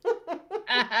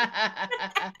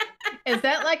Is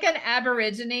that like an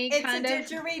Aborigine It's kind a of?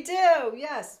 didgeridoo,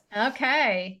 yes.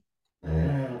 Okay.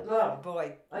 Oh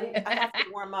boy, I have to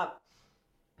warm up.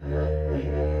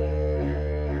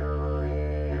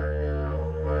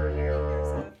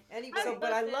 Anyway, I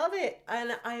but love I it. love it,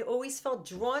 and I always felt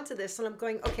drawn to this. And I'm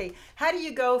going, okay, how do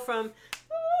you go from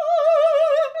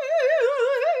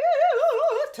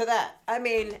to that? I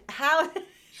mean, how?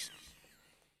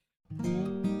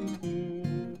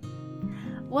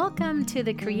 Welcome to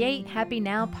the Create Happy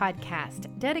Now podcast,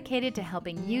 dedicated to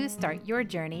helping you start your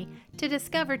journey to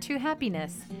discover true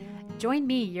happiness. Join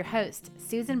me, your host,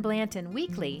 Susan Blanton,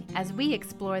 weekly as we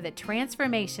explore the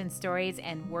transformation stories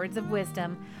and words of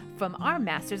wisdom from our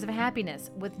masters of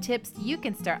happiness with tips you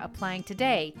can start applying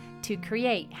today to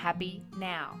create happy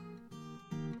now.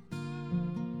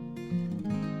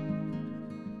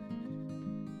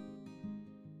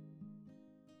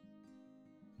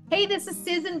 Hey, this is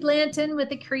Susan Blanton with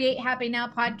the Create Happy Now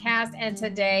podcast, and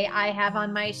today I have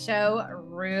on my show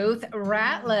Ruth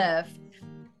Ratliff.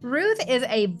 Ruth is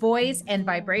a voice and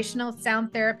vibrational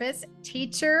sound therapist,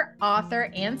 teacher, author,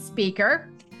 and speaker.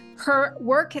 Her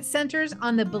work centers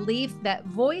on the belief that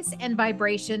voice and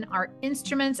vibration are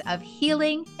instruments of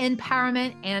healing,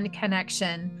 empowerment, and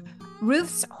connection.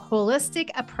 Ruth's holistic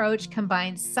approach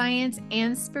combines science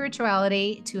and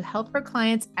spirituality to help her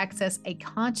clients access a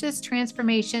conscious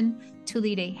transformation to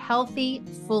lead a healthy,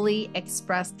 fully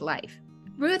expressed life.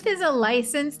 Ruth is a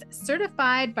licensed,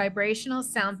 certified vibrational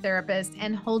sound therapist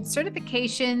and holds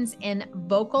certifications in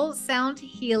vocal sound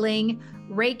healing,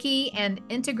 Reiki, and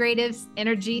integrative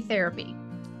energy therapy.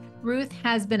 Ruth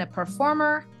has been a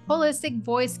performer, holistic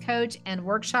voice coach, and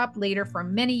workshop leader for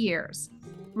many years.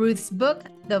 Ruth's book,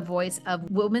 The Voice of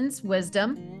Woman's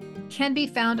Wisdom, can be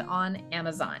found on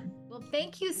Amazon. Well,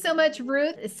 thank you so much,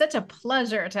 Ruth. It's such a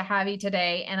pleasure to have you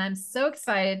today, and I'm so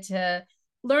excited to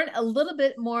learn a little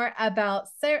bit more about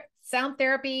sound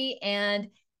therapy and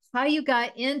how you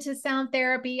got into sound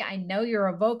therapy. I know you're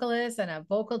a vocalist and a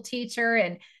vocal teacher,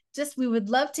 and just we would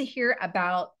love to hear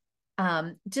about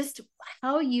just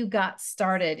how you got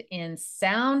started in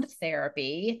sound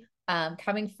therapy,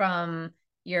 coming from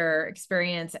your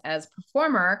experience as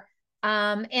performer.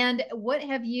 And what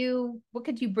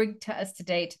could you bring to us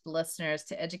today to the listeners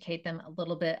to educate them a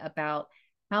little bit about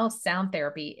how sound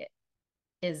therapy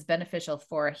is beneficial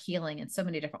for healing in so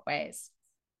many different ways?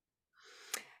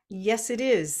 Yes, it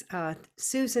is.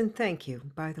 Susan, thank you,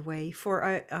 by the way, for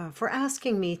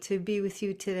asking me to be with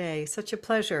you today. Such a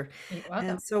pleasure, You're and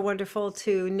welcome. so wonderful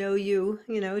to know you.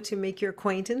 To make your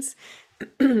acquaintance,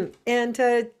 and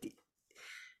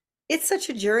it's such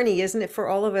a journey, isn't it, for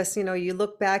all of us? You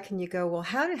look back and you go, "Well,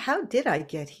 how did I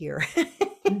get here?"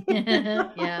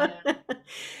 Yeah.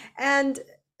 And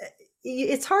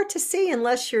it's hard to see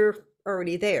unless you're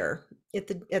already there at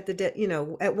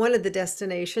one of the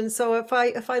destinations. So if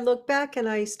I look back and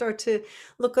I start to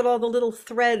look at all the little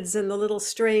threads and the little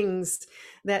strings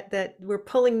that were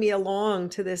pulling me along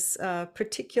to this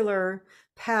particular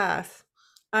path,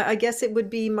 I guess it would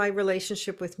be my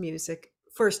relationship with music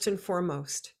first and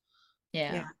foremost.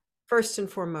 Yeah, Yeah. first and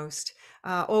foremost.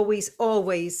 Always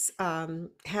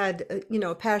had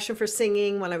a passion for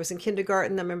singing. When I was in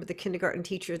kindergarten, I remember the kindergarten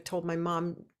teacher told my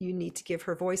mom, "You need to give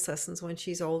her voice lessons when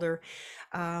she's older."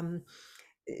 Um,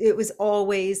 it was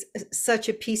always such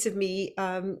a piece of me.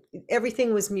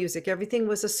 Everything was music. Everything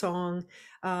was a song.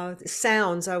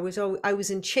 Sounds. I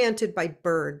was enchanted by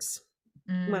birds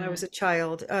when I was Mm. a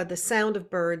child. The sound of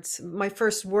birds. My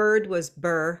first word was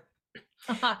burr.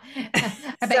 I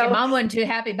bet your So mom wasn't too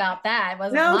happy about that,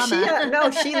 wasn't no,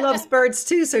 mama? she loves birds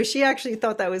too, so she actually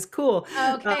thought that was cool.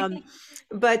 Um, Okay.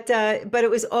 but it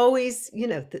was always,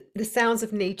 the sounds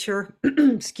of nature.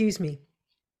 Excuse me.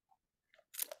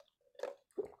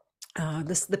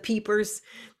 The peepers,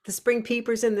 the spring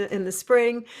peepers in the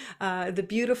spring, the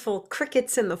beautiful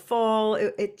crickets in the fall.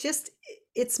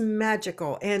 It's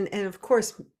magical, and of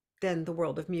course, then the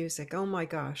world of music. Oh my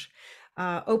gosh.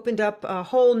 Opened up a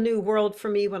whole new world for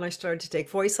me when I started to take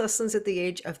voice lessons at the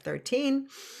age of 13.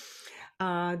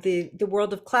 The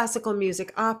world of classical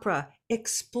music, opera,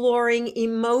 exploring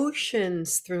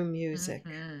emotions through music.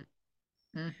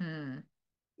 Mm-hmm. Mm-hmm.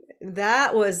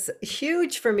 That was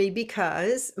huge for me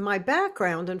because my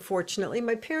background, unfortunately,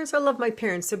 I love my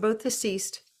parents. They're both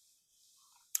deceased,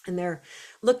 and they're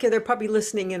probably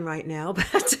listening in right now,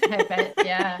 but I bet.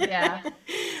 Yeah. Yeah.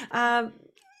 um,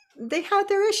 they had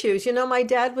their issues. My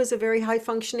dad was a very high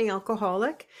functioning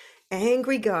alcoholic,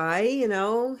 angry guy,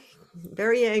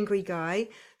 very angry guy.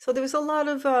 So there was a lot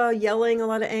of yelling, a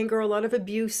lot of anger, a lot of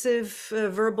abusive,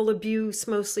 verbal abuse,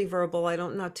 mostly verbal. I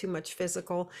don't, not too much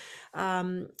physical.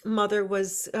 Mother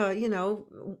was,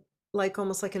 like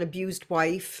almost like an abused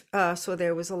wife. So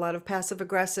there was a lot of passive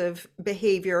aggressive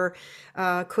behavior,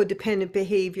 codependent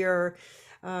behavior.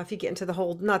 If you get into the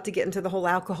whole, not to get into the whole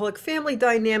alcoholic family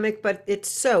dynamic, but it's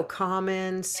so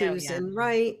common, Oh yeah. Susan,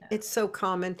 right? It's so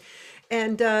common.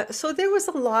 And so there was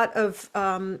a lot of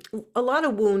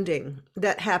wounding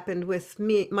that happened with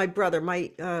me, my brother,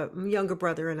 my younger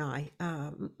brother, and I.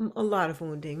 A lot of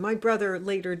wounding. My brother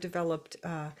later developed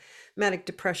manic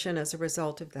depression as a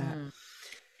result of that. Mm.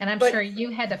 And I'm sure But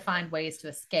you had to find ways to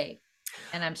escape.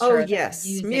 And I'm oh sure that yes,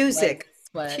 music music,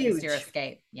 was your huge.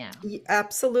 escape. Yeah.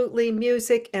 Absolutely,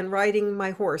 music and riding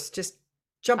my horse, just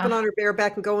jumping on Ah, her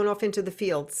bareback and going off into the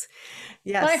fields.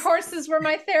 my Yes. horses were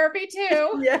my therapy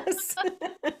too. Yes.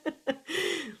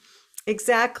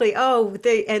 Exactly. Oh,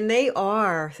 they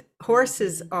are.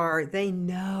 Horses Mhm. are. They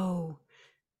know.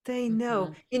 They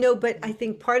know. Mhm. But I Mhm.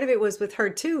 think part of it was with her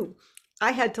too.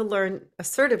 I had to learn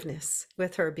assertiveness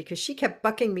with her because she kept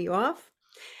bucking me off.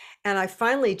 And I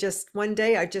finally just one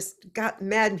day I just got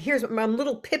mad. And here's my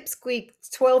little pipsqueak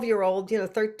 12-year-old,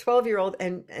 12-year-old,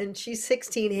 and she's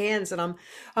 16 hands, and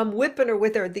I'm whipping her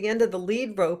with her at the end of the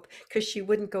lead rope because she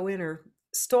wouldn't go in her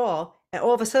stall. And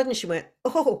all of a sudden she went,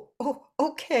 oh,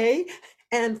 okay.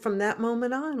 And from that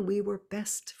moment on, we were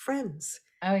best friends.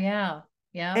 Oh yeah.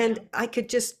 Yeah. And I could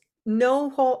just no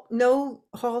halt,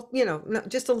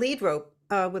 just a lead rope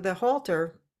with a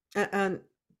halter, and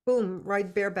boom,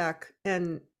 ride bareback.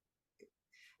 And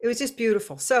it was just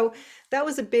beautiful. So that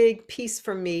was a big piece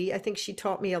for me. I think she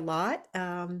taught me a lot.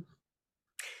 And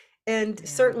Yeah.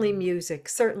 certainly music,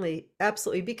 certainly,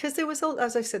 absolutely, because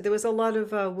as I said, there was a lot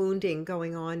of wounding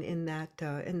going on in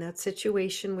that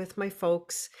situation with my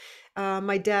folks.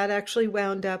 My dad actually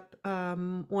wound up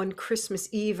one Christmas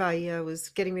Eve. I was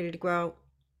getting ready to go out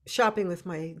shopping with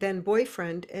my then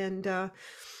boyfriend, and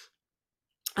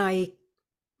I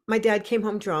my dad came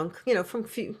home drunk,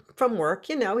 from work.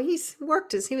 He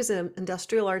was an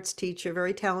industrial arts teacher,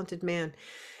 very talented man,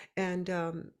 and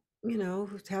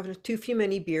was having too few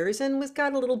many beers and was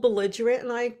got a little belligerent.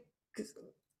 And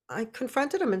I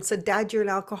confronted him and said, "Dad, you're an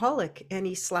alcoholic," and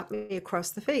he slapped me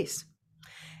across the face.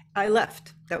 I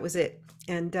left. That was it,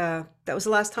 and that was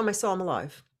the last time I saw him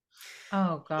alive.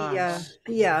 Oh Yeah, gosh.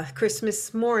 yeah.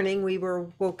 Christmas morning, we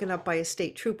were woken up by a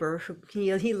state trooper.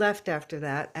 He left after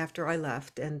that, after I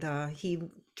left, and he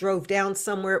drove down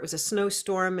somewhere. It was a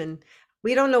snowstorm, and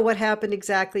we don't know what happened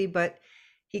exactly, but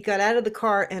he got out of the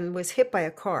car and was hit by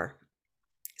a car.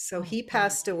 So Oh he gosh.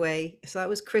 passed away. So that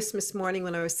was Christmas morning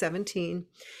when I was 17,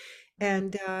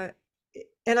 Mm.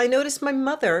 and I noticed my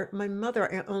mother. My mother,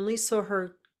 I only saw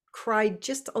her cry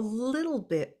just a little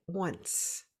bit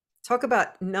once. Talk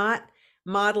about not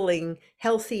modeling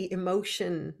healthy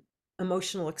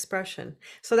emotional expression.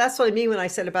 So that's what I mean when I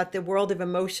said about the world of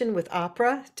emotion with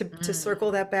opera, to Mm. circle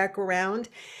that back around.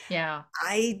 Yeah.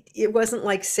 It wasn't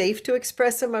like safe to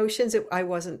express emotions. I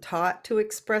wasn't taught to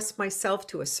express myself,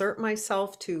 to assert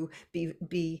myself, to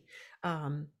be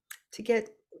um to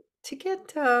get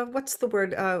what's the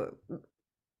word,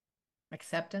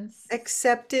 Acceptance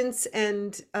acceptance,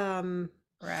 and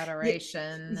or yeah,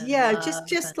 adoration and yeah, love.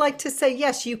 just like to say,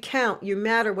 yes, you count, you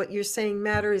matter, what you're saying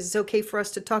matters. It's okay for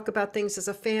us to talk about things as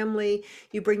a family.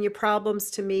 You bring your problems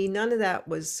to me. None of that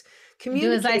was Do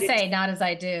as I communicated. say, not as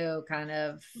I do, kind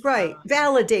of. Right.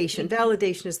 Validation. We-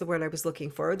 Validation is the word I was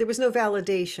looking for. There was no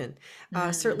validation.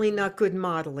 mm, Certainly not good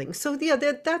modeling. So yeah,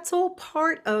 that's all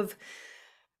part of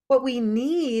what we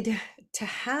need to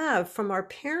have from our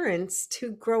parents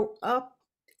to grow up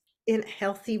in a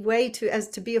healthy way,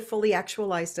 to be a fully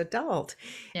actualized adult.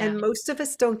 yeah. And most of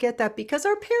us don't get that because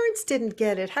our parents didn't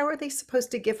get it. How are they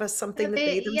supposed to give us something that they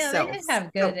They didn't themselves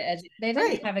have good don't? they didn't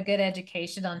Right. have a good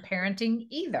education on parenting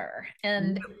either.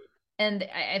 And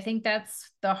I think that's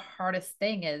the hardest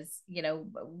thing is,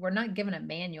 we're not given a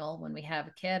manual when we have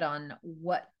a kid on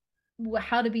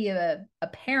how to be a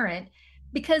parent,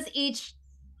 because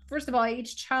first of all,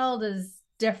 each child is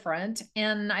different.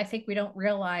 And I think we don't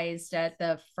realize that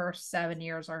the first 7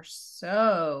 years are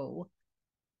so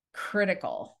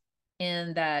critical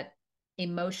in that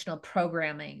emotional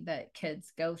programming that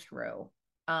kids go through,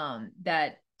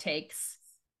 that takes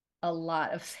a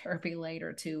lot of therapy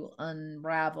later to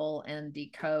unravel and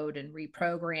decode and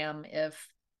reprogram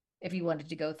if you wanted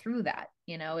to go through that.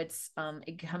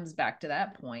 It comes back to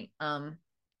that point.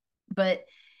 But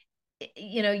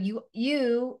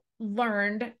you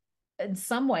learned in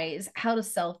some ways how to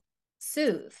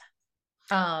self-soothe,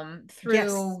 Yes.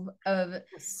 through of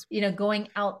Yes. going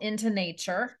out into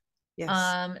nature,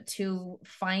 Yes. to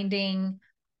finding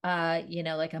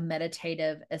like a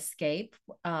meditative escape,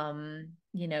 to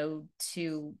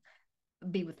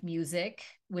be with music,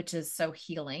 which is so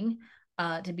healing,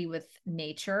 to be with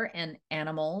nature and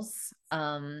animals. You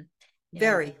know,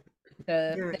 Very,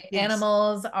 very. the Yes.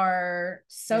 animals are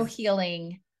so Yes.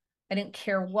 healing. I don't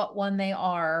care what one they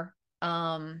are.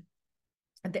 Um,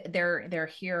 they're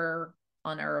here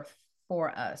on Earth for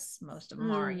us. Most of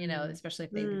them are, Mm. especially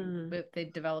if Mm.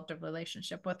 they've developed a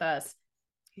relationship with us.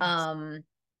 Yes. Um,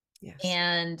 Yes.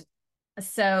 and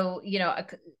so,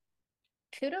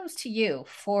 kudos to you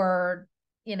for,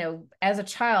 as a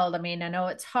child. I mean, I know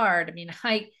it's hard. I mean,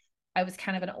 I was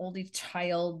kind of an oldie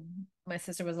child. My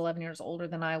sister was 11 years older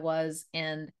than I was,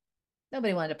 and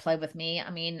nobody wanted to play with me.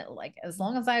 I mean, like, as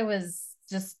long as I was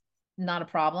just not a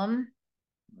problem,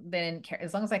 they didn't care.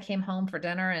 As long as I came home for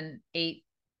dinner and ate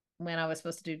when I was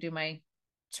supposed to do my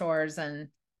chores and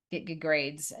get good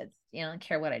grades, I don't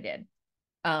care what I did.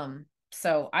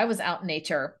 So I was out in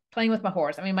nature playing with my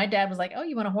horse. I mean, my dad was like, "Oh,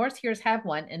 you want a horse? Here's have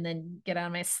one," and then get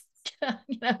on my,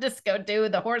 just go do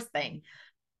the horse thing.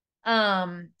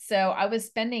 So I was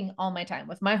spending all my time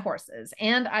with my horses,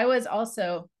 and I was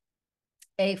also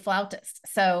a flautist.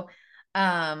 So,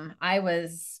 I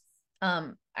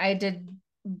did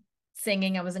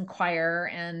singing. I was in choir,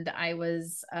 and I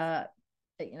was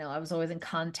always in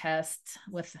contests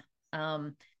with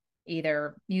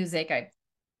either music. I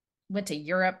went to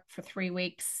Europe for 3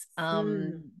 weeks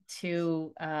Mm.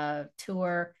 to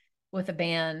tour with a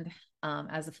band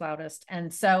as a flautist.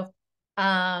 And so,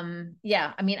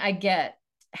 yeah, I mean, I get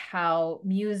how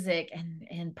music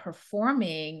and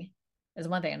performing is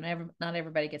one thing. And not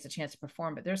everybody gets a chance to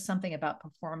perform, but there's something about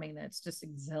performing that's just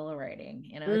exhilarating.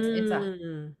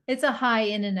 Mm. It's a high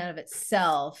in and of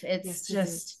itself. It's Yes, it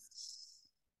just is.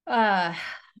 uh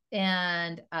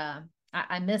and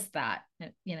I miss that.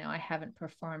 I haven't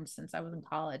performed since I was in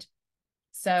college.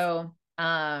 So,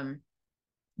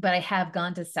 but I have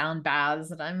gone to sound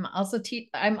baths, and I'm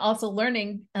also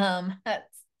learning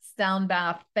sound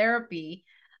bath therapy,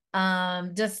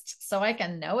 just so I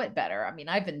can know it better. I mean,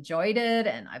 I've enjoyed it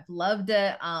and I've loved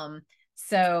it.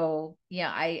 So yeah,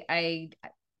 I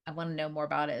want to know more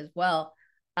about it as well.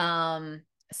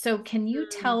 So can you Mm.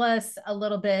 tell us a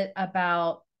little bit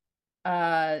about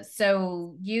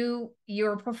so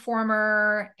you're a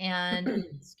performer,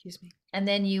 Excuse me. and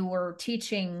then you were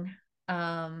teaching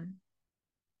um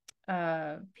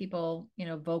people,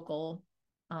 vocal.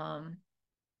 um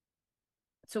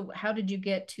so how did you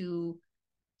get to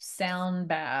sound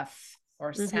bath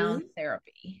or sound Mm-hmm.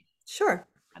 therapy? Sure.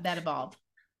 How'd that evolve?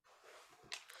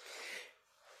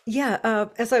 Yeah,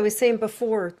 as I was saying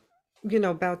before,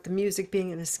 about the music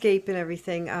being an escape and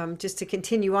everything, just to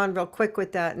continue on real quick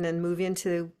with that and then move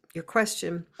into your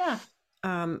question. Yeah.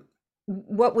 um,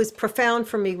 what was profound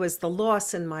for me was the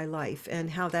loss in my life and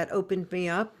how that opened me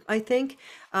up, I think.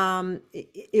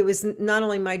 It was not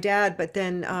only my dad, but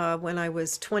then when I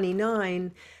was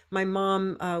 29, my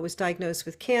mom was diagnosed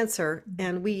with cancer.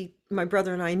 And my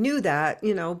brother and I knew that,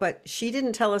 but she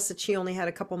didn't tell us that she only had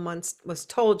a couple months, was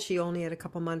told she only had a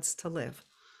couple months to live.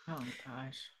 Oh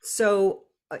gosh. So,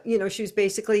 she was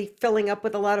basically filling up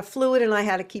with a lot of fluid, and I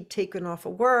had to keep taking off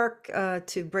of work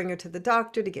to bring her to the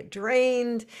doctor to get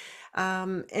drained.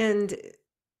 And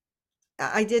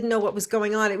I didn't know what was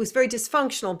going on. It was very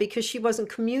dysfunctional because she wasn't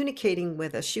communicating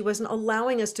with us. She wasn't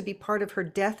allowing us to be part of her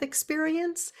death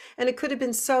experience. And it could have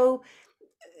been so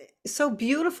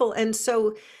beautiful and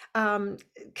so um,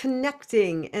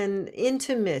 connecting and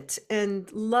intimate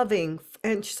and loving.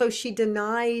 And so she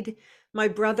denied my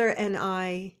brother and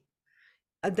I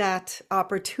that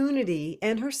opportunity,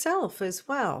 and herself as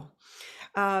well.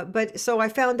 But so I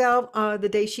found out the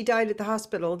day she died at the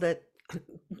hospital that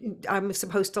I'm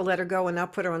supposed to let her go and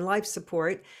not put her on life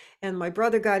support. And my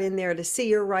brother got in there to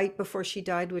see her right before she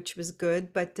died, which was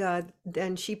good. But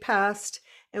then she passed.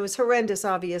 It was horrendous,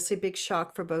 obviously, big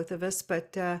shock for both of us.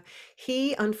 But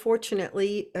he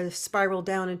unfortunately spiraled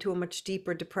down into a much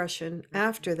deeper depression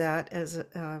after that, as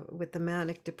with the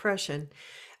manic depression.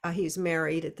 He was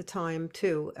married at the time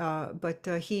too, but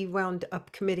he wound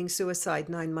up committing suicide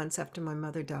 9 months after my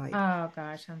mother died. Oh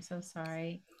gosh, I'm so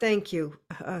sorry. Thank you.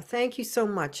 Thank you so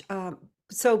much.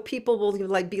 So people will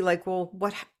be like, well,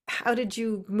 how did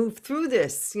you move through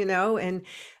this? And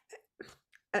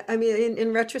I mean,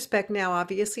 in retrospect now,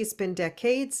 obviously it's been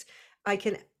decades. I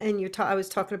was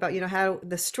talking about, how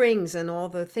the strings and all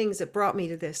the things that brought me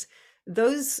to this.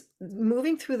 Those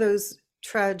moving through those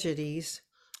tragedies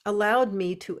allowed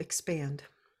me to expand,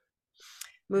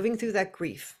 moving through that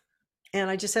grief. And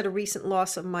I just had a recent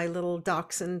loss of my little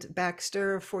dachshund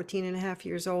Baxter, 14 and a half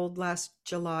years old, last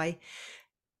July.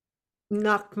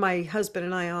 knocked my husband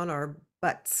and I on our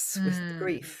butts with the Mm.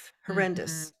 grief. Mhm.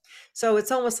 Horrendous. So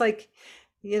it's almost like,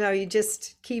 you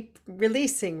just keep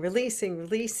releasing, releasing,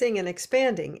 releasing, and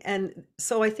expanding. And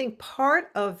so I think part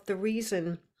of the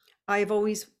reason I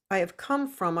have come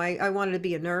from, I wanted to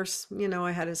be a nurse.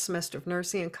 I had a semester of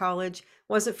nursing in college.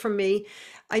 Wasn't for me.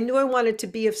 I knew I wanted to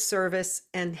be of service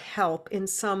and help in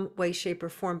some way, shape, or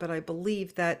form, but I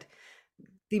believe that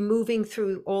the moving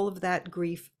through all of that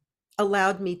grief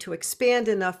allowed me to expand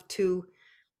enough to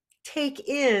take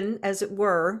in, as it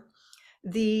were,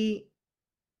 the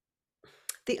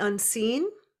the unseen,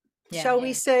 Yeah. shall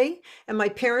we say. And my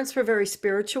parents were very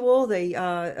spiritual. They,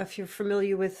 if you're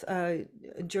familiar with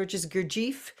George's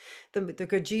Gurdjieff, the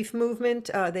Gurdjieff movement,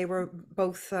 they were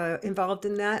both involved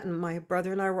in that, and my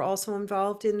brother and I were also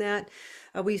involved in that.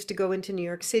 We used to go into New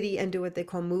York City and do what they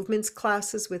call movements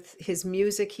classes with his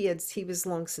music. He was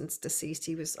long since deceased.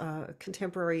 He was a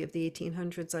contemporary of the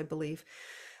 1800s, I believe.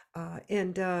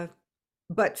 And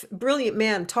But brilliant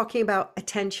man, talking about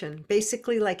attention,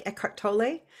 basically like Eckhart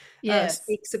Tolle Yes.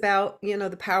 speaks about,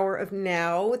 the power of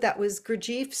now. That was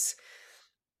Gurdjieff's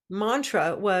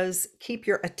mantra, was keep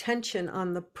your attention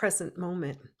on the present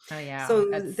moment. Oh yeah. So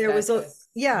That's there was a, that's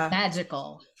yeah,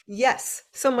 magical yes.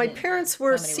 So my in parents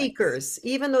were so many ways. seekers,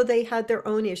 even though they had their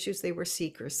own issues, they were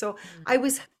seekers. So I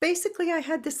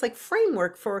had this like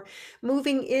framework for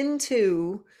moving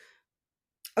into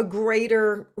a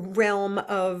greater realm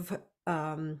of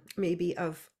maybe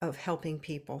of helping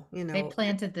people, They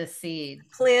planted the seeds.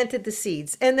 planted the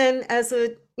seeds. And then as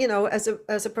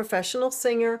a professional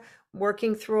singer,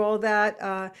 working through all that,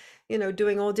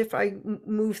 doing all different,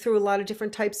 moved through a lot of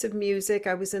different types of music.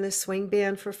 I was in a swing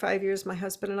band for 5 years. My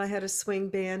husband and I had a swing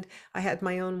band. I had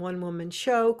my own one-woman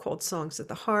show called Songs of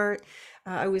the Heart.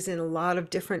 I was in a lot of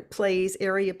different plays,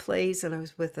 area plays, and I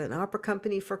was with an opera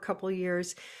company for a couple of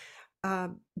years.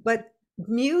 But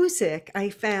music, I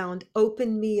found,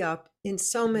 opened me up in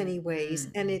so many ways.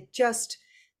 Mhm. And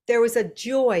there was a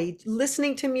joy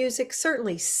listening to music,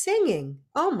 certainly singing.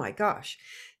 Oh my gosh.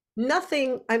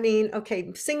 Nothing, I mean,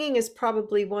 okay, singing is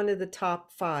probably one of the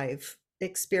top five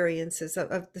experiences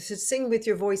of to sing with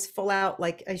your voice full out,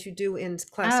 like as you do in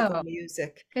classical Oh,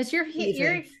 music, because you're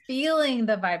even. feeling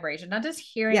the vibration, not just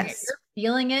hearing it. Yes, You're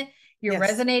feeling it, you're yes.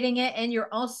 resonating it, and you're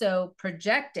also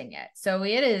projecting it. So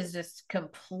it is just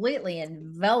completely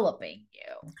enveloping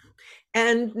you.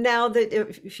 And now that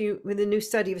if you, with the new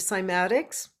study of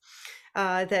cymatics,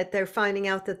 that they're finding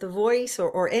out that the voice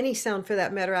or any sound for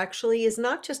that matter actually is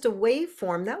not just a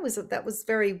waveform. That was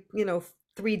very,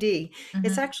 3D.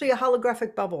 It's Hmm. actually a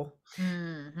holographic bubble.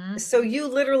 Hmm. So you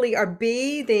literally are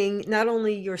bathing not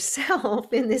only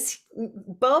yourself in this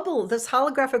bubble, this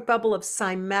holographic bubble of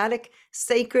cymatic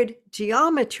sacred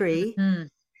geometry Hmm.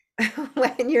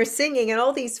 when you're singing, and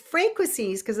all these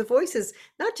frequencies, because the voice is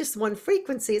not just one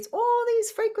frequency, it's all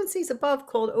these frequencies above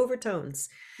called overtones.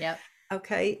 Yep.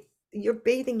 Okay, you're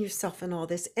bathing yourself in all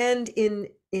this and in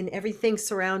everything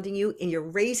surrounding you, and you're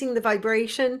raising the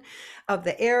vibration of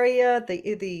the area,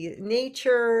 the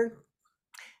nature.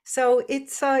 So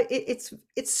it's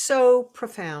so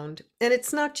profound, and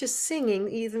it's not just singing.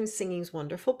 Even singing's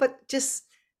wonderful, but just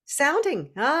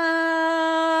sounding,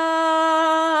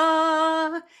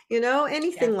 Yeah.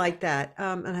 anything like that.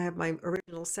 And I have my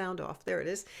original sound off. There it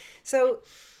is. So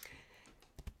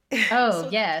Oh, so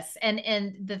yes. And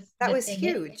that the was thing it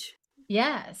huge.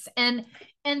 yes. And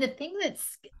the thing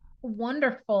that's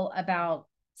wonderful about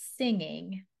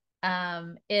singing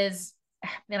is,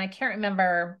 and I can't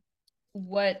remember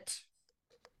what,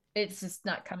 it's just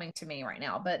not coming to me right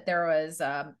now, but there was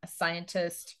a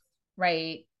scientist,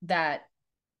 right, that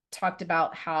talked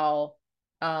about how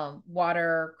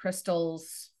water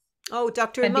crystals Oh,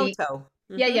 Dr. can be, Emoto.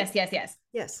 yeah, Hmm. yes, yes, yes.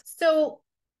 Yes. So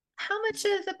how much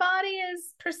of the body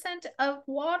is percent of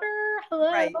water?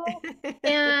 Hello. Right.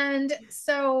 And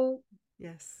so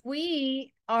Yes.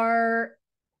 we are,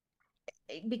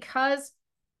 because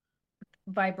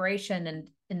vibration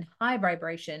and high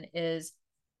vibration is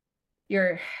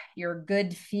your your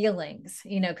good feelings,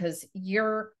 because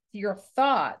your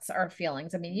thoughts are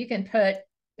feelings. I mean, you can put,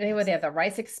 they Yes. have the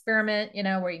rice experiment,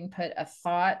 where you can put a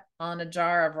thought on a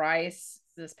jar of rice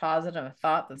that's positive, a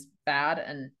thought that's bad,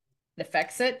 and it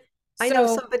affects it. I know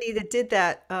So somebody that did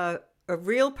that, a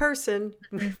real person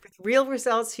mhm, with real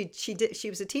results. She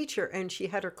was a teacher, and she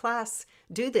had her class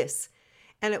do this.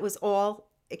 And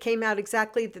it came out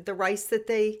exactly that the rice that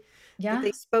they yeah.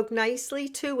 spoke nicely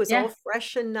to was all Yeah.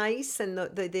 fresh and nice, and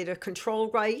they did a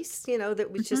control rice, that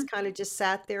was Mhm. just kind of just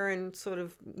sat there and sort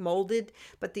of molded.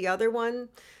 But the other one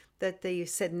that they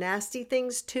said nasty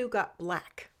things to got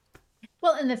black.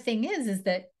 Well, and the thing is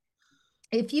that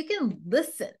if you can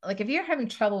listen, like if you're having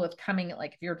trouble with coming,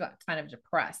 like if you're kind of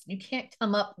depressed, you can't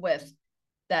come up with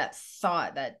that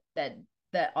thought,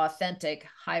 that authentic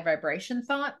high vibration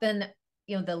thought, then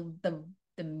the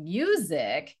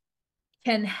music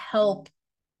can help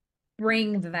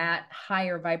bring that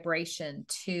higher vibration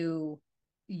to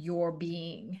your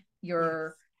being,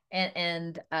 your Yes.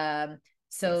 and Yes.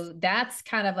 so that's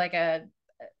kind of like a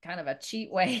kind of a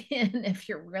cheat way in if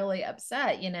you're really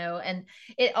upset, and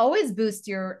it always boosts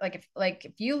your, like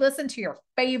if you listen to your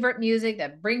favorite music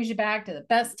that brings you back to the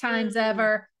best times Mm.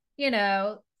 ever, you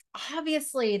know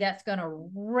obviously that's going to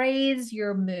raise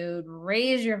your mood,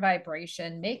 raise your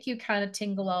vibration, make you kind of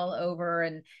tingle all over,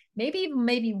 and maybe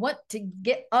want to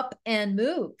get up and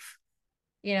move.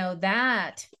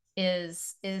 That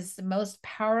is the most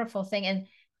powerful thing.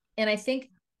 And I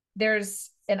think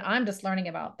and I'm just learning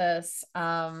about this,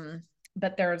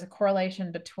 but there's a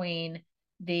correlation between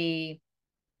the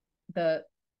the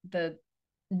the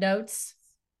notes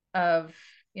of,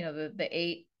 the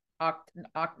eight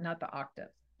not the octave,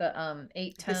 the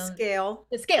eight The tone, scale,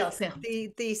 the scale,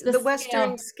 the the scale.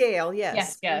 Western scale,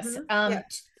 Yes, yes. yes. Yeah,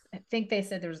 I think they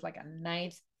said there was like a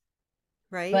ninth,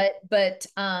 right. but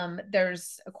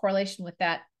there's a correlation with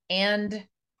that and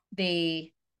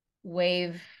the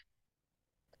wave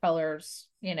colors,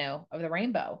 of the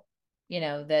rainbow.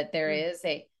 That there Mm. is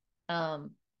a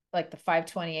um like the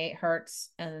 528 hertz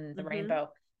and the Mm-hmm. rainbow.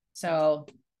 So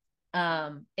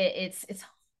it's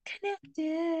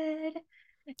connected.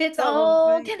 It's It's all all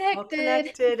right, all connected.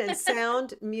 connected, and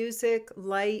sound, music,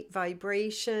 light,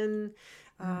 vibration,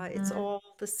 it's Mhm. all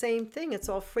the same thing. It's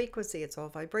all frequency, it's all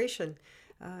vibration.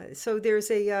 So there's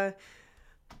I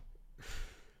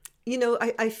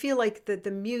feel like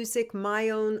the music, my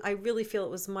own, I really feel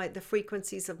it was the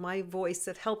frequencies of my voice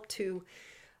that helped to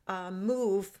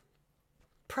move,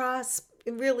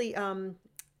 really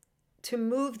to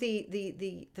move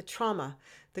the trauma,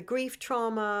 the grief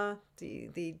trauma,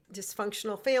 the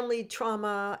dysfunctional family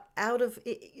trauma out of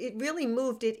it. It really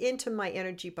moved it into my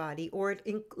energy body, or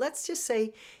let's just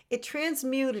say it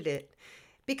transmuted it,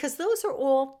 because those are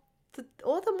all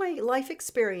of my life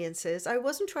experiences. I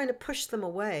wasn't trying to push them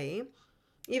away,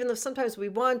 even though sometimes we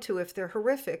want to if they're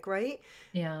horrific, right?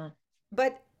 Yeah.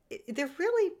 But they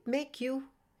really make you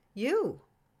you.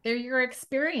 They're your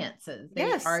experiences. They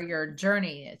are Yes. your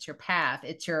journey. It's your path.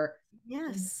 It's your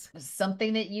Yes.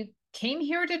 something that you came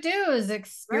here to do, is Right.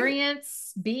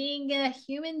 experience being a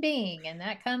human being, and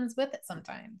that comes with it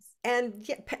sometimes. And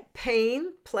yeah,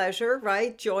 pain, pleasure,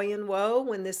 right? Joy and woe.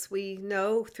 When this we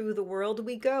know, through the world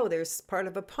we go. There's part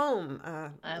of a poem,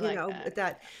 I like with that.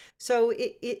 that. So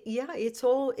yeah, it's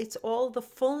all the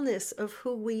fullness of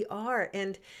who we are,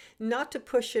 and not to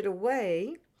push it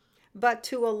away, but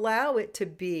to allow it to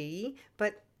be,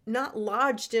 but not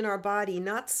lodged in our body,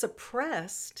 not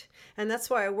suppressed. And that's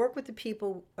why I work with the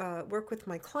people, work with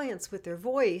my clients with their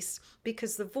voice,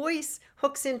 because the voice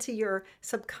hooks into your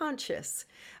subconscious,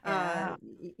 uh,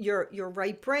 Yeah. your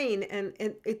right brain, and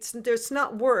it's there's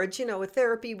not words. With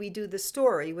therapy we do the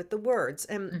story with the words,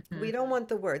 and we Hmm. don't want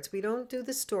the words. We don't do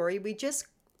the story. We just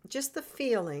the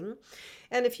feeling.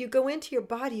 And if you go into your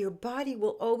body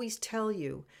will always tell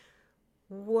you,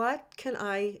 what can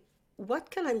I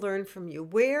what can I learn from you?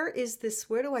 Where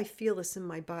do I feel this in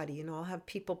my body? I'll have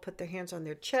people put their hands on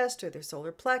their chest or their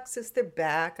solar plexus, their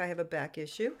back. I have a back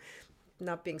issue,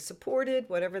 not being supported,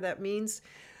 whatever that means.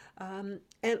 And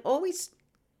always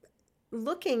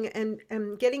looking and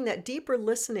getting that deeper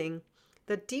listening,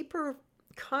 the deeper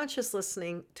conscious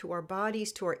listening to our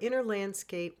bodies, to our inner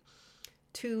landscape,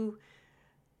 to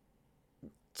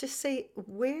just say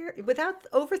where, without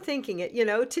overthinking it,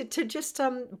 to just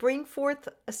bring forth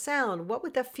a sound. What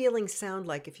would that feeling sound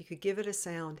like if you could give it a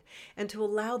sound, and to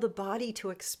allow the body to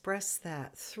express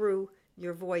that through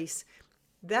your voice?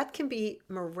 That can be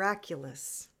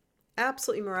miraculous,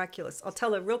 absolutely miraculous. I'll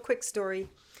tell a real quick story.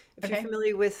 If you're Okay.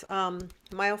 familiar with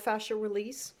myofascial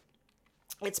release,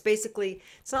 it's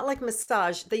not like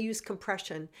massage. They use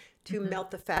compression to Hmm.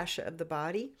 melt the fascia of the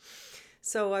body.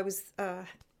 So I was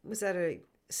at a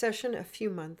session a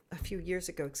few years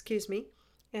ago, excuse me,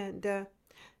 and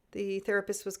the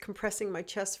therapist was compressing my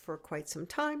chest for quite some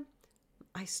time.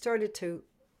 I started to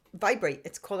vibrate.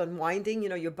 It's called unwinding.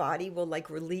 Your body will like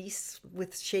release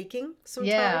with shaking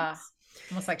Yeah. sometimes.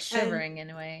 Almost like And shivering in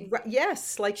a way.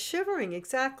 yes, like shivering,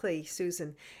 exactly,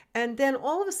 Susan. And then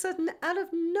all of a sudden, out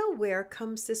of nowhere,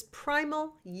 comes this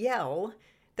primal yell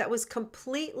that was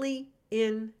completely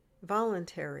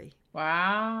involuntary.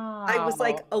 I was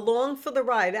like Wow. along for the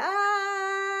ride. Ah!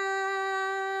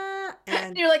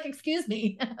 And You're like, excuse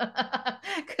me,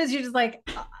 because you're just like,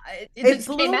 it it just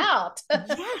came blew. out.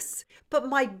 Yes, but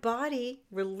my body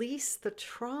released the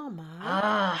trauma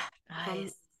Ah, from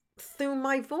nice. through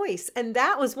my voice. And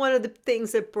that was one of the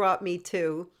things that brought me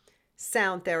to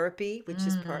sound therapy, which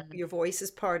is part, Mm. your voice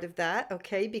is part of that,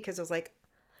 okay? Because I was like,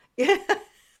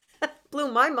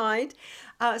 blew my mind.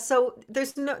 So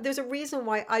there's a reason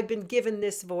why I've been given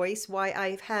this voice, why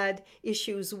I've had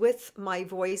issues with my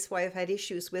voice, why I've had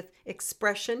issues with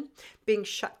expression, being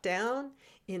shut down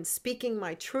in speaking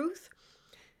my truth,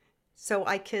 so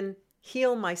I can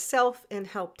heal myself and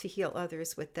help to heal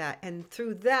others with that. And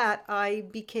through that, I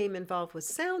became involved with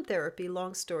sound therapy.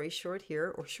 Long story short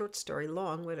here, or short story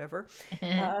long, whatever.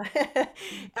 Uh,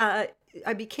 uh,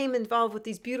 I became involved with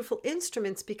these beautiful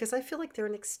instruments because I feel like they're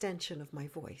an extension of my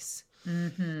voice.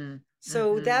 Mm-hmm.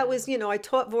 So Mm-hmm. that was, I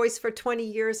taught voice for 20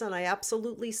 years and I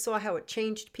absolutely saw how it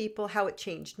changed people, how it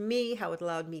changed me, how it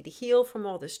allowed me to heal from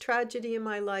all this tragedy in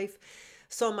my life.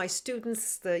 Saw my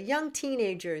students, the young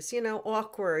teenagers,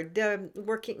 awkward,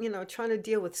 working, trying to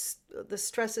deal with the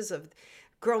stresses of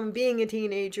growing, being a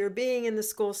teenager, being in the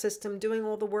school system, doing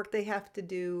all the work they have to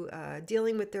do,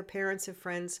 dealing with their parents and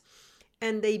friends.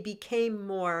 And they became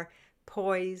more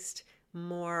poised,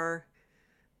 more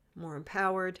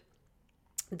empowered.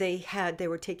 They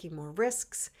were taking more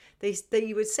risks.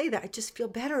 They would say that I just feel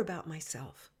better about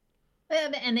myself.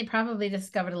 And they probably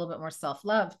discovered a little bit more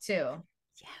self-love too.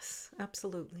 Yes,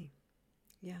 absolutely.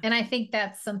 Yeah. And I think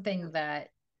that's something that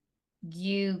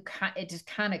it just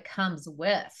kind of comes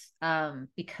with,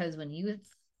 because when you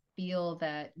feel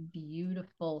that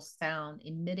beautiful sound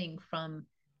emitting from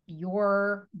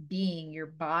your being, your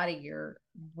body, your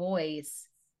voice,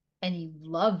 and you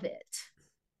love it,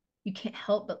 you can't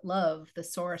help but love the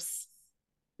source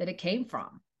that it came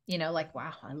from. Like,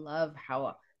 wow, I love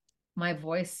how my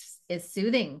voice is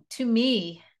soothing to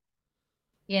me,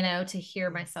 to hear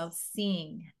Yes. myself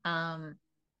sing. And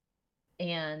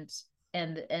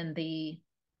and the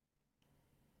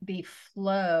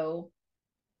flow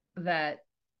that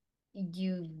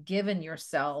you've given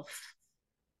yourself,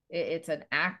 it's an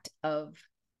act of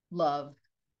love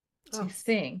to Oh,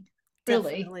 sing,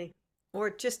 really. definitely. Or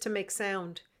just to make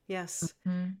sound. Yes.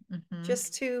 Mm-hmm, mm-hmm.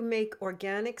 Just to make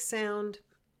organic sound.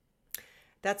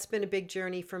 That's been a big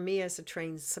journey for me as a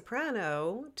trained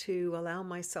soprano to allow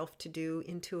myself to do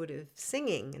intuitive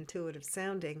singing, intuitive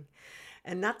sounding,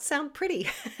 and not sound pretty.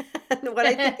 And what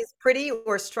I think is pretty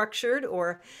or structured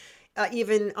or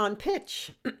even on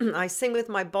pitch. I sing with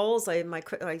my bowls.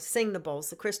 I sing the bowls,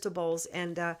 the crystal bowls,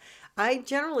 and I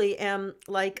generally am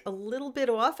like a little bit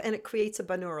off, and it creates a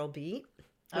binaural beat,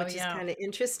 Oh which is yeah. kind of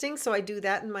interesting. So I do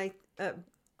that in my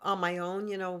on my own,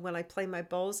 when I play my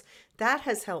bowls. That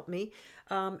has helped me.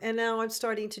 And now I'm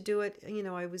starting to do it.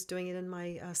 I was doing it in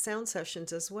my sound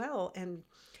sessions as well, and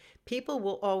people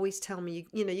will always tell me,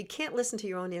 you can't listen to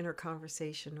your own inner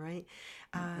conversation, right?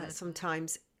 Mm-hmm.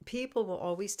 Sometimes people will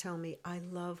always tell me, I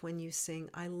love when you sing.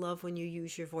 I love when you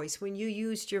use your voice. When you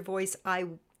used your voice, I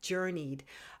journeyed.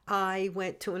 I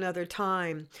went to another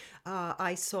time.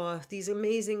 I saw these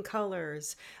amazing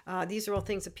colors. These are all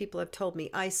things that people have told me.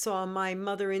 I saw my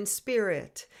mother in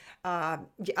spirit. Uh,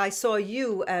 I saw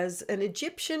you as an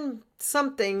Egyptian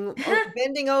something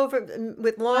bending over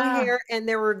with long Wow. hair, and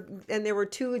there were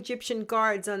two Egyptian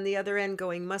guards on the other end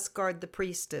going, "Must guard the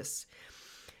priestess."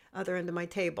 Other end of my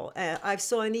table. I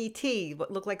saw an ET,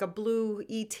 what looked like a blue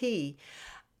ET.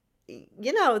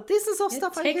 This is all It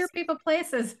stuff I hear. takes people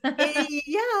places.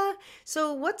 Yeah.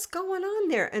 So what's going on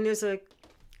there? And there's a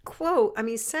quote. I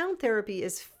mean, sound therapy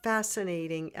is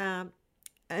fascinating.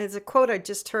 As a quote I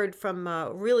just heard from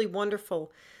a really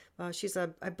wonderful, she's I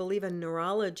believe, a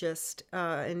neurologist,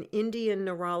 an Indian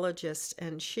neurologist,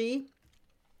 and she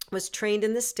was trained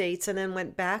in the States and then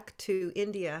went back to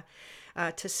India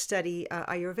to study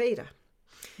Ayurveda.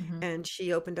 Mhm. And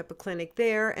she opened up a clinic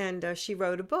there, and she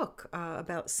wrote a book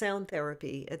about sound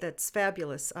therapy that's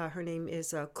fabulous. Her name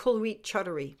is Kulreet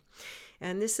Chaudhary.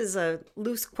 And this is a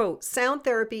loose quote: "Sound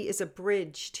therapy is a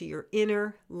bridge to your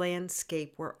inner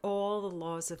landscape where all the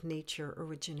laws of nature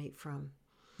originate from."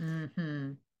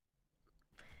 Mhm.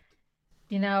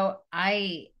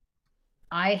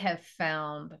 I have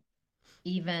found,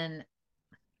 even,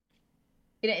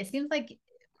 it seems like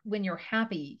when you're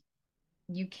happy,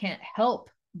 you can't help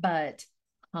but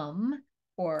hum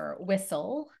or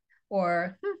whistle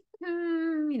or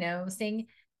sing.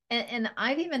 And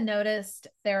I've even noticed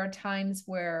there are times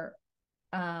where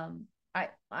I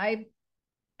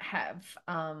have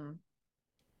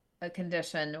a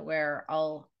condition where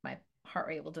my heart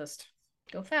rate will just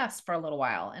go fast for a little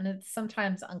while, and it's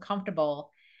sometimes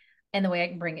uncomfortable. And the way I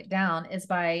can bring it down is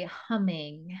by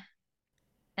humming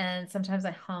And sometimes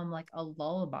I hum like a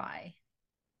lullaby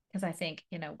because I think,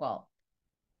 well,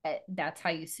 that's how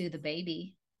you soothe the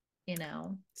baby, you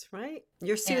know. That's right.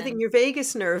 You're soothing And your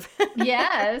vagus nerve.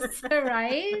 yes,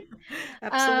 right.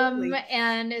 Absolutely.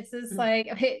 And it's just like,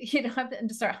 okay, I have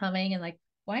to start humming and like,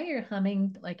 why are you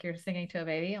humming like you're singing to a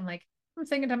baby? I'm like, I'm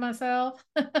singing to myself.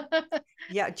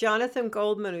 Yeah, Jonathan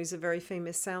Goldman, who's a very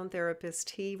famous sound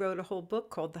therapist, he wrote a whole book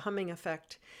called The Humming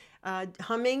Effect.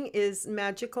 Humming is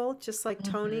magical, just like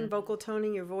toning, Mhm. vocal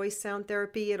toning, your voice, sound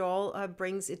therapy. It all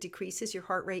it decreases your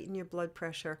heart rate and your blood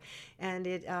pressure, and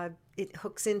it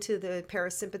hooks into the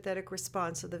parasympathetic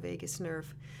response of the vagus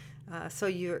nerve. So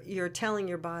you're telling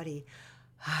your body,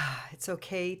 it's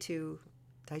okay to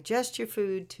digest your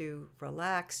food, to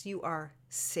relax. You are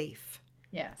safe.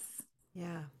 Yes,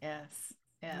 Yeah. yes,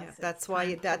 Yeah, yes. It's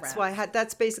time to that's why rest.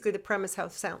 that's basically the premise how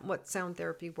what sound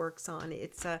therapy works on.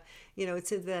 It's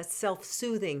in the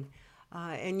self-soothing.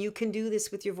 And you can do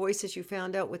this with your voice, as you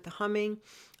found out with the humming.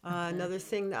 Mhm. Another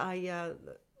thing that I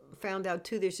found out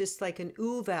too, there's just like an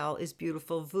oo vowel is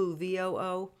beautiful. Voo,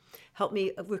 VOO. Help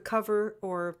me recover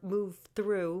or move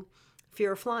through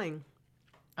fear of flying.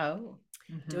 Oh.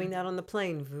 Doing Mhm. that on the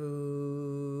plane.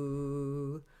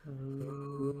 Voo,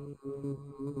 Ooh.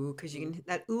 ooh, because you can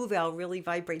that ooh vowel really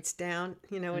vibrates down,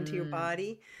 into your Mm.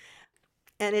 body,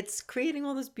 and it's creating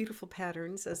all those beautiful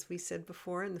patterns, as we said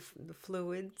before, in the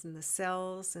fluids and the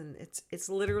cells, and it's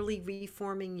literally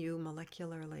reforming you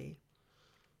molecularly.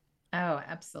 Oh,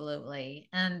 absolutely.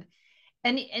 And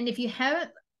if you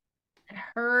haven't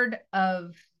heard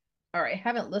of or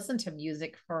haven't listened to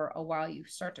music for a while, you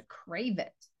start to crave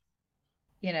it.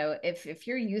 If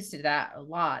you're used to that a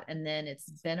lot and then it's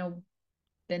been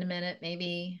a minute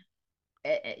maybe,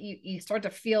 you start to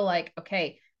feel like,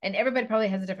 okay, and everybody probably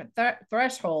has a different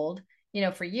threshold.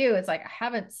 For you it's like, I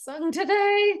haven't sung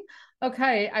today.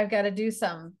 Okay, I've got to do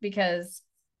some because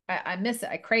I miss it,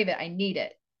 I crave it, I need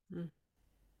it. Mm.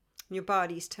 Your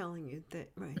body's telling you that,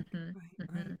 right, Hmm. right,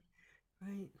 Hmm.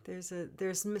 right,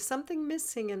 right. Something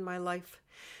missing in my life.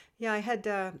 Yeah, I had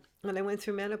when I went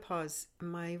through menopause,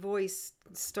 my voice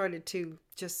started to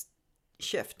just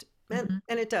shift, Hmm.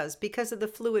 and it does because of the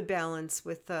fluid balance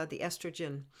with the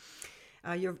estrogen.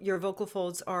 Your vocal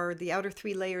folds are the outer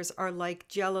three layers are like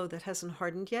jello that hasn't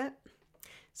hardened yet,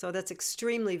 so that's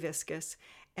extremely viscous.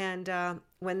 And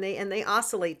when they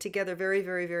oscillate together very,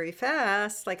 very, very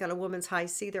fast, like on a woman's high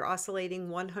C, they're oscillating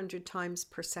 100 times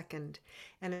per second.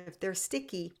 And if they're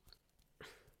sticky,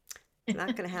 it's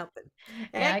not going to happen.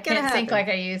 It Yeah, I ain't going to can't think happen.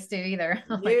 like I used to either.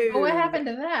 I'm like, oh, what No. happened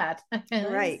to that? I used to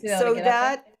Right. be able to So get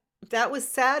up there. that was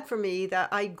sad for me that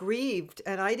I grieved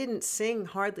and I didn't sing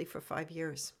hardly for 5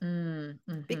 years Mm,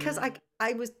 because mm-hmm.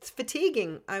 I was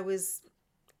fatiguing.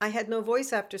 I had no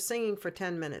voice after singing for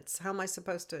 10 minutes. How am I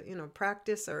supposed to,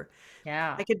 practice? Or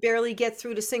Yeah. I could barely get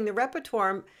through to sing the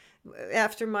repertoire.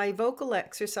 After my vocal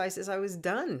exercises, I was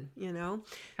done. How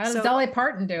does So Dolly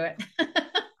Parton do it?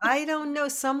 I don't know.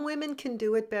 Some women can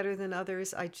do it better than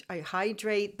others. I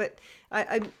hydrate, but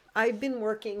I've been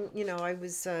working, I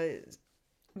was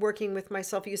working with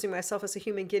myself, using myself as a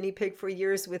human guinea pig for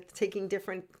years with taking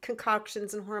different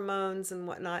concoctions and hormones and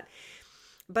whatnot.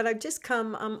 But I've just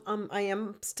come, I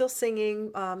am still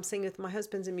singing, singing with my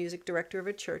husband's a music director of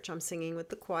a church. I'm singing with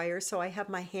the choir, so I have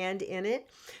my hand in it,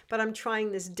 but I'm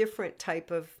trying this different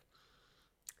type of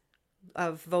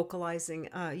vocalizing,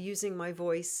 using my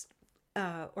voice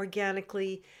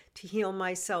organically to heal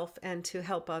myself and to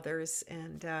help others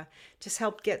and just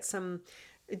help get some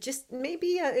just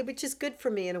maybe which is good for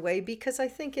me in a way because I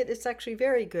think it's actually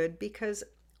very good because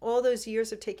all those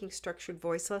years of taking structured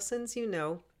voice lessons,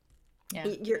 Yeah.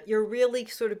 you're really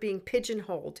sort of being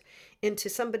pigeonholed into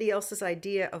somebody else's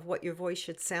idea of what your voice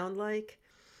should sound like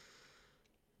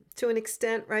to an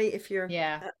extent, right? If you're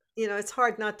Yeah. it's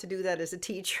hard not to do that as a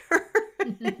teacher.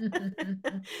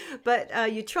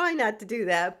 But you try not to do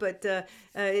that, but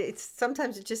it's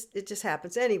sometimes it just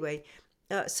happens anyway.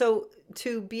 So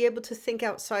to be able to think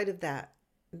outside of that,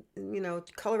 to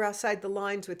color outside the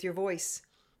lines with your voice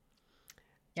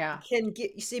Yeah. can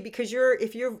get you see because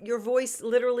if your voice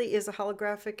literally is a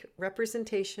holographic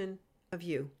representation of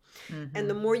you, and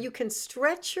the Hmm. more you can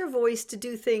stretch your voice to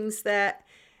do things that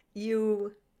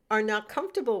you are not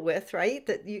comfortable with, right?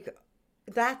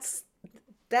 That's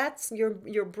that's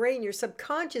your brain, your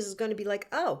subconscious is going to be like,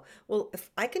 oh, well, if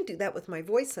I can do that with my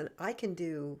voice, then I can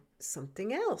do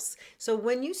something else. So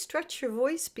when you stretch your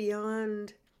voice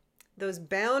beyond those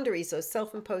boundaries, those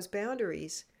self-imposed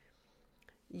boundaries,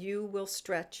 you will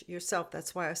stretch yourself.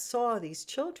 That's why I saw these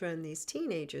children, these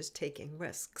teenagers taking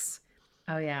risks.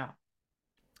 Oh, yeah.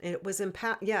 It was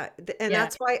yeah, and Yeah.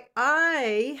 that's why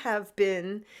I have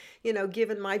been,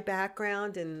 given my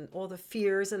background and all the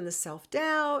fears and the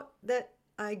self-doubt that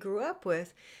I grew up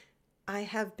with, I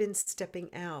have been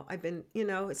stepping out. I've been,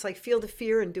 it's like feel the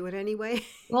fear and do it anyway.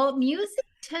 Well, music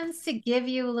tends to give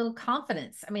you a little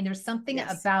confidence. I mean, there's something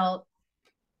Yes. about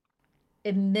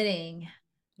emitting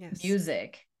Yes.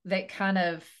 music that kind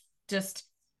of just,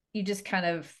 you just kind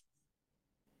of,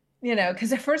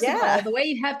 because first of all, Yeah. the way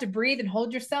you have to breathe and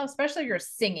hold yourself, especially if you're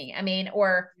singing, I mean,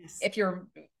 or Yes. if you're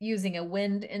using a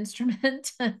wind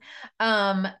instrument,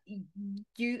 um,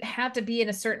 you have to be in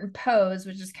a certain pose,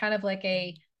 which is kind of like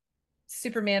a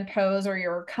Superman pose or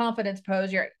your confidence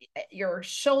pose. Your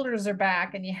shoulders are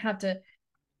back, and you have to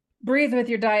breathe with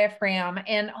your diaphragm,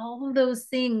 and all of those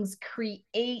things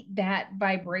create that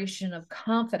vibration of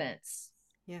confidence.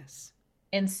 Yes.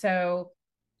 And so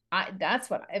that's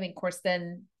what I mean. Of course,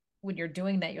 then when you're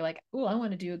doing that, you're like, oh, I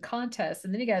want to do a contest.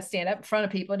 And then you got to stand up in front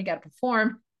of people and you got to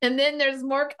perform. And then there's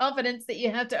more confidence that you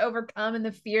have to overcome and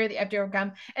the fear that you have to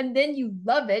overcome. And then you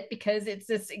love it because it's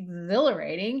just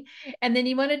exhilarating. And then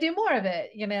you want to do more of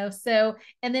it. So,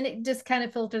 and then it just kind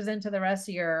of filters into the rest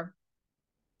of your,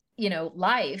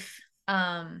 life.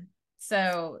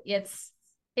 So it's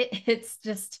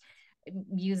just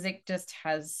music just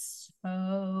has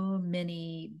so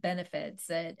many benefits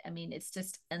that I mean it's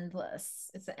just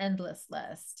endless. It's an endless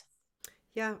list.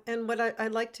 Yeah, and what I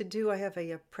like to do, I have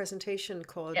a presentation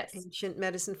called Yes. Ancient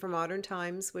Medicine for Modern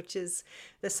Times, which is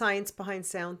the science behind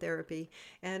sound therapy.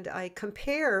 And I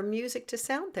compare music to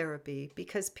sound therapy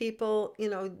because people,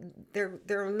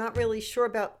 they're not really sure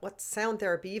about what's sound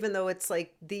therapy, even though it's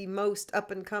like the most up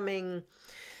and coming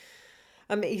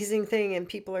amazing thing, and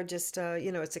people are just,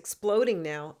 it's exploding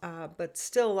now. But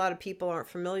still, a lot of people aren't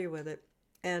familiar with it.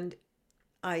 And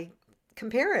I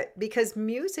compare it because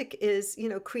music is,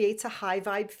 creates a high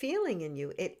vibe feeling in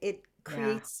you. It Yeah.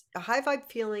 creates a high vibe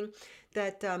feeling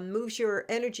that moves your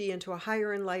energy into a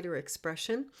higher and lighter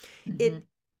expression. Mm-hmm.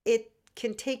 It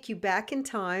can take you back in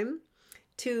time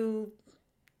to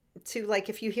like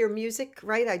if you hear music,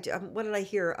 right? What did I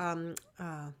hear?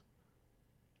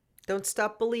 Don't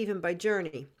Stop Believing by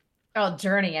Journey. Oh,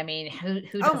 Journey. I mean, who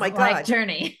Oh my doesn't like God.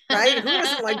 Journey? Right? Who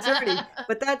doesn't like Journey?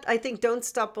 But that I think "Don't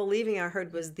Stop Believing" I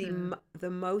heard was Mhm. the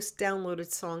most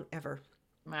downloaded song ever.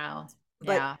 Wow.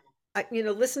 But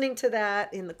Yeah. listening to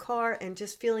that in the car and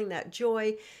just feeling that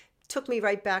joy took me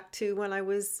right back to when I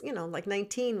was, like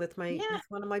 19 with my Yeah. with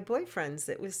one of my boyfriends.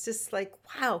 It was just like,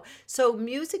 wow. So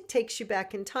music takes you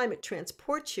back in time. It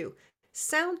transports you.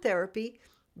 Sound therapy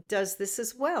does this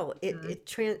as well.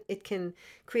 Mhm. It can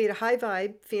create a high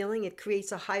vibe feeling. It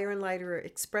creates a higher and lighter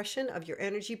expression of your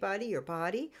energy body, your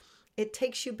body. It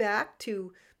takes you back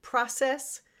to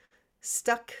process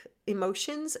stuck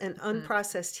emotions and Mhm.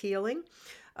 unprocessed healing.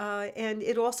 And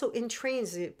it also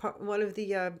entrains. One of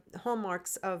the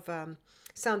hallmarks of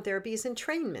sound therapy is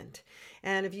entrainment.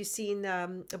 And have you seen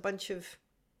a bunch of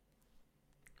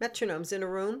metronomes in a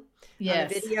room on a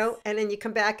Yes. video, and then you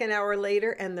come back an hour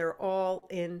later and they're all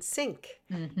in sync,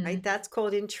 right? Hmm. That's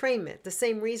called entrainment. The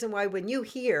same reason why when you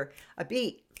hear a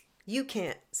beat, you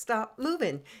can't stop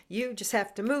moving. You just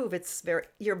have to move. It's very,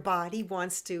 your body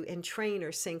wants to entrain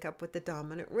or sync up with the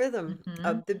dominant rhythm Hmm.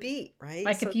 of the beat, right?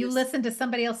 Like So if you this, listen to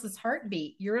somebody else's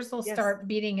heartbeat, yours will yes, start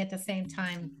beating at the same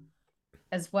time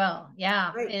as well.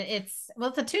 Yeah, right, it's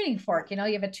a tuning fork. You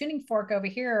have a tuning fork over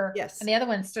here, and yes. the other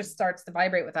one just starts to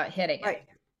vibrate without hitting it. Right,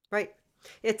 right.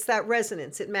 It's that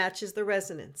resonance. It matches the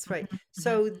resonance, right? Mhm, mhm,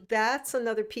 So that's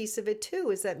another piece of it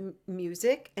too, is that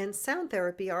music and sound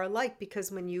therapy are alike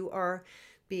because when you are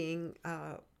being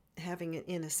having it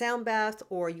in a sound bath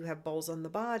or you have bowls on the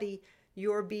body,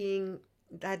 you're being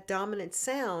that dominant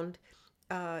sound.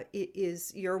 It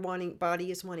is your wanting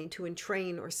body is wanting to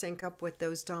entrain or sync up with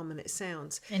those dominant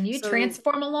sounds. and you So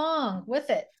transform along with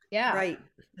it. Yeah, right.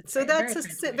 it's So very,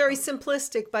 that's very very transformational.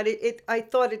 simplistic, but I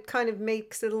thought it kind of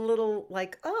makes it a little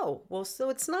like, oh, well, so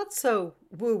it's not so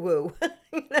woo woo,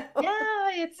 you know? Yeah,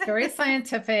 it's very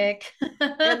scientific.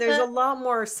 And there's a lot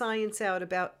more science out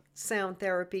about sound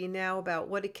therapy now about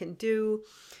what it can do.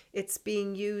 It's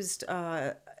being used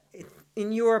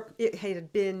in Europe. It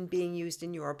had been being used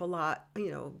in Europe a lot,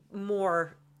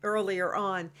 more earlier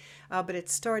on, but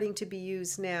it's starting to be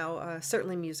used now.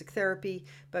 Certainly music therapy,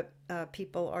 but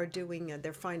people are doing.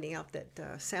 They're finding out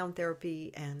that sound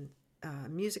therapy and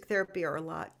music therapy are a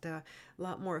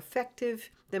lot more effective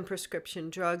than prescription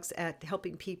drugs at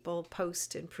helping people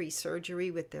post and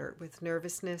pre-surgery with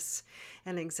nervousness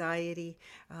and anxiety.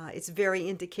 It's very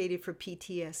indicated for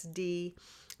PTSD.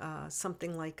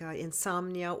 something like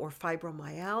insomnia or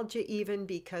fibromyalgia, even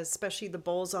because, especially the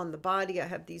bowls on the body, I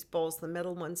have these bowls, the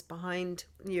middle ones behind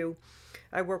you.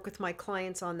 I work with my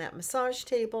clients on that massage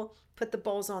table, put the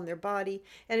bowls on their body,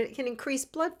 and it can increase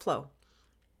blood flow.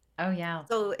 Oh yeah.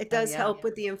 So it Oh does yeah. help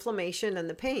with the inflammation and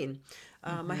the pain.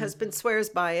 My Hmm. husband swears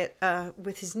by it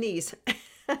with his knees.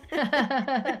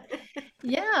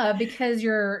 Yeah, because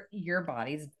your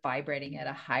body's vibrating at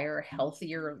a higher,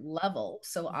 healthier level.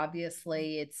 So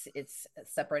obviously it's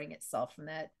separating itself from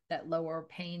that lower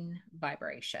pain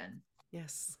vibration.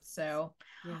 Yes, So,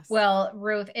 yes. well,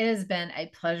 Ruth, it has been a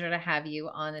pleasure to have you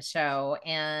on the show.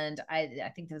 And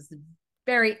I think this is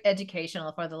very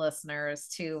educational for the listeners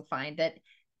to find that,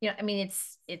 I mean,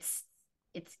 it's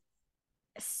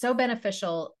so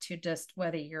beneficial to just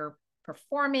whether you're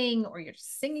performing or you're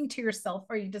singing to yourself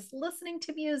or you're just listening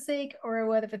to music or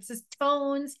whether it's just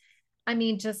tones. I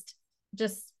mean, just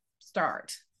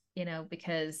start,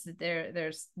 because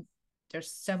there's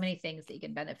so many things that you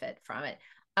can benefit from it.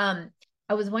 Um,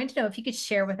 I was wanting to know if you could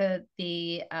share with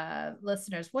the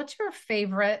listeners, what's your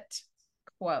favorite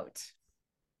quote?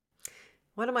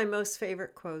 One of my most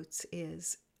favorite quotes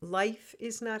is, "Life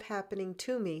is not happening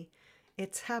to me,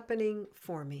 it's happening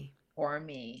for me." For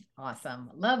me. Awesome.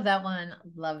 Love that one.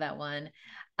 Love that one.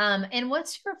 And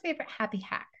what's your favorite happy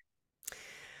hack?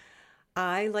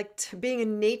 I being a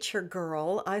nature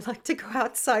girl. I like to go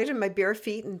outside in my bare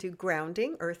feet and do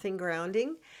grounding, earthing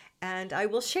grounding, and I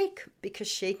will shake because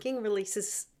shaking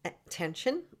releases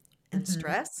tension and Mm-hmm.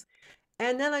 stress.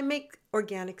 And then I make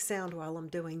organic sound while I'm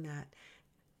doing that.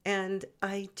 And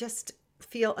I just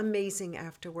feel amazing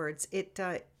afterwards.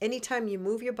 Anytime you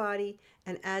move your body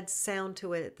and add sound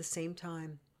to it at the same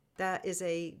time, that is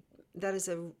a that is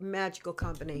a magical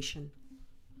combination.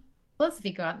 Plus, if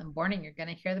you go out in the morning, you're going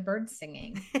to hear the birds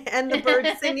singing. And the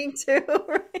birds singing too,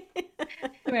 right?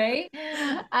 Right?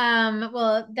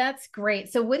 Well, that's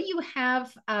great. So, what do you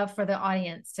have for the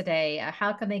audience today?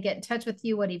 How can they get in touch with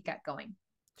you? What do you got going?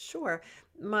 Sure.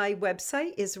 My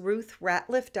website is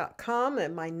ruthratliff.com,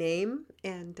 and my name.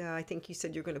 And I think you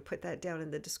said you're going to put that down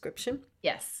in the description.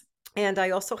 Yes. And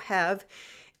I also have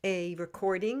a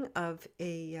recording of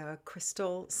a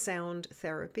crystal sound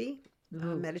therapy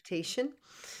Ooh, meditation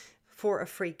for a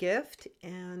free gift.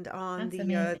 And on that's the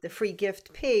amazing. the free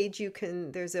gift page,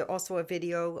 also a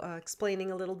video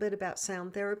explaining a little bit about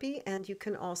sound therapy. And you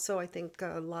can also, I think,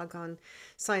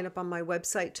 sign up on my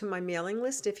website to my mailing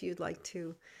list if you'd like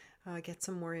to get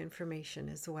some more information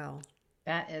as well.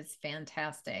 That is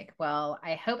fantastic. Well,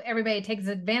 I hope everybody takes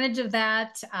advantage of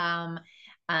that,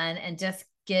 and just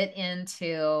get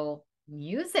into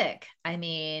music. I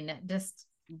mean, just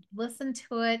listen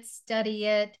to it, study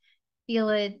it, feel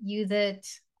it, use it,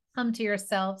 hum to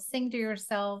yourself, sing to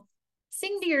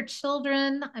your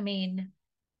children. I mean,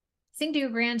 sing to your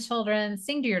grandchildren,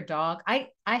 sing to your dog. I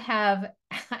have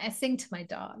I sing to my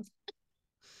dog.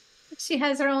 She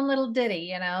has her own little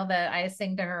ditty, that I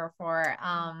sing to her for.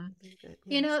 I believe it.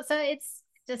 Yes. So it's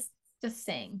just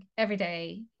sing every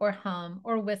day or hum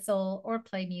or whistle or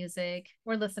play music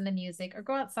or listen to music or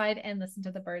go outside and listen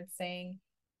to the birds sing,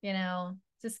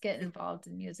 just get involved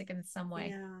in music in some way.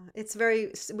 Yeah, it's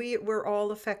very, we're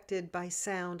all affected by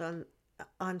sound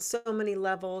on so many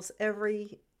levels,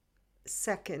 every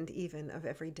second even of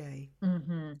every day.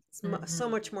 Mm-hmm. It's so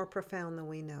Mm-hmm. much more profound than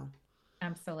we know.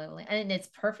 Absolutely. And it's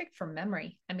perfect for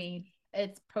memory. I mean,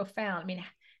 it's profound. I mean,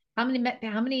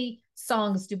 how many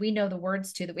songs do we know the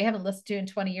words to that we haven't listened to in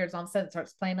 20 years? All of a sudden it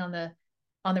starts playing on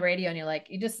the radio and you're like,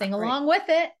 you just sing Right. along with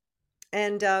it.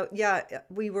 And yeah,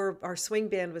 our swing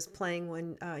band was playing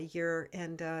one year,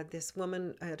 and this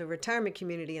woman at a retirement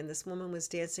community, and this woman was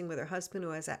dancing with her husband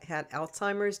who had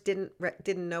Alzheimer's,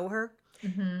 didn't know her.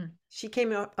 Mm-hmm. She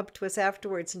came up to us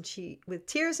afterwards, and with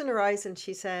tears in her eyes, and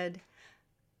she said,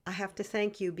 "I have to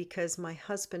thank you because my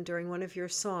husband, during one of your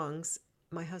songs,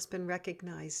 my husband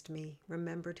recognized me,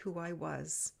 remembered who I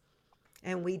was.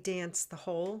 And we danced the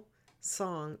whole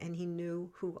song, and he knew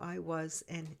who I was."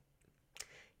 And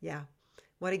yeah,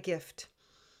 what a gift.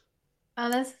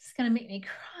 Oh, this is gonna make me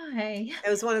cry. It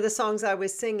was one of the songs I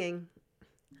was singing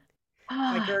by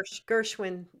Ah,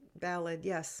 Gershwin ballad.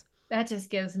 Yes. that just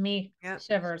gives me Yeah.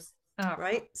 shivers. Oh,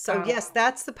 Right. So, oh, yes,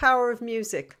 that's the power of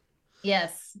music.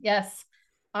 yes, yes.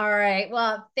 All right.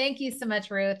 Well, thank you so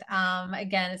much, Ruth.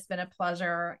 Again, it's been a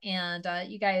pleasure. And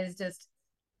you guys just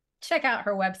check out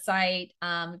her website.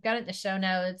 We've got it in the show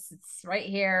notes. It's right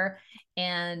here.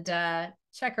 And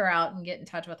check her out and get in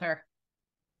touch with her.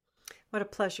 What a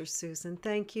pleasure, Susan.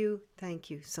 Thank you. Thank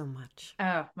you so much.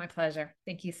 Oh, my pleasure.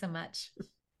 Thank you so much.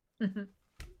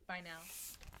 Bye now.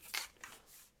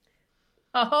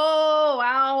 Oh,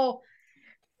 wow.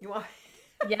 You want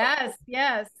Yes,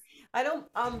 yes. I don't,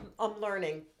 I'm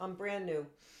learning. I'm brand new.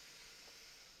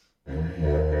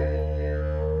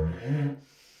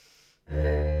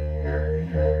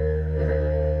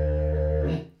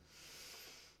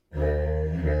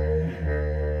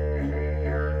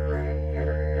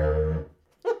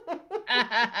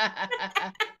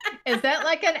 Is that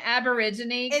like an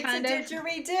Aborigine It's a kind of?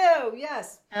 didgeridoo,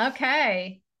 yes.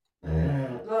 Okay.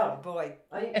 Oh boy,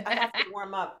 I have to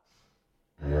warm up.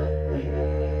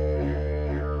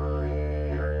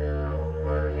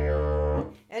 I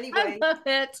Anyway, love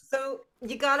it. so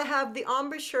you got to have the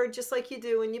embouchure just like you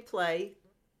do when you play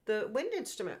the wind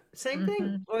instrument. Same thing.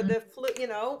 Mhm, Or mhm. the flute,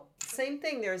 same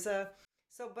thing. There's a,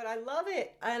 so, but I love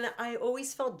it. And I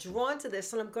always felt drawn to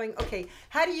this. And I'm going, okay,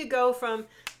 how do you go from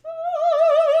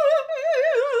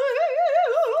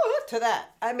to that?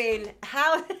 I mean,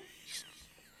 how?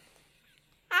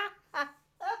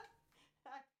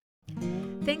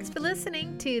 Thanks for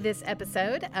listening to this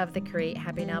episode of the Create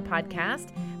Happy Now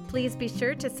podcast. Please be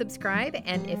sure to subscribe,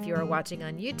 and if you are watching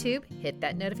on YouTube, hit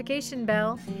that notification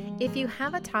bell. If you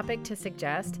have a topic to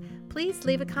suggest, please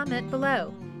leave a comment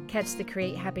below. Catch the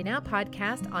Create Happy Now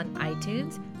podcast on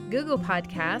iTunes, Google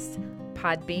Podcasts,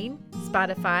 Podbean,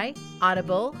 Spotify,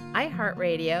 Audible,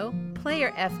 iHeartRadio,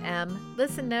 Player FM,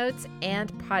 Listen Notes,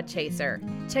 and Podchaser.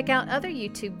 Check out other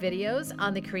YouTube videos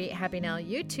on the Create Happy Now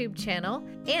YouTube channel,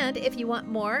 and if you want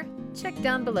more, check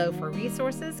down below for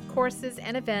resources, courses,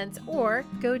 and events, or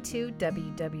go to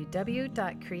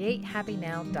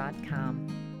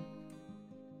www.createhappynow.com.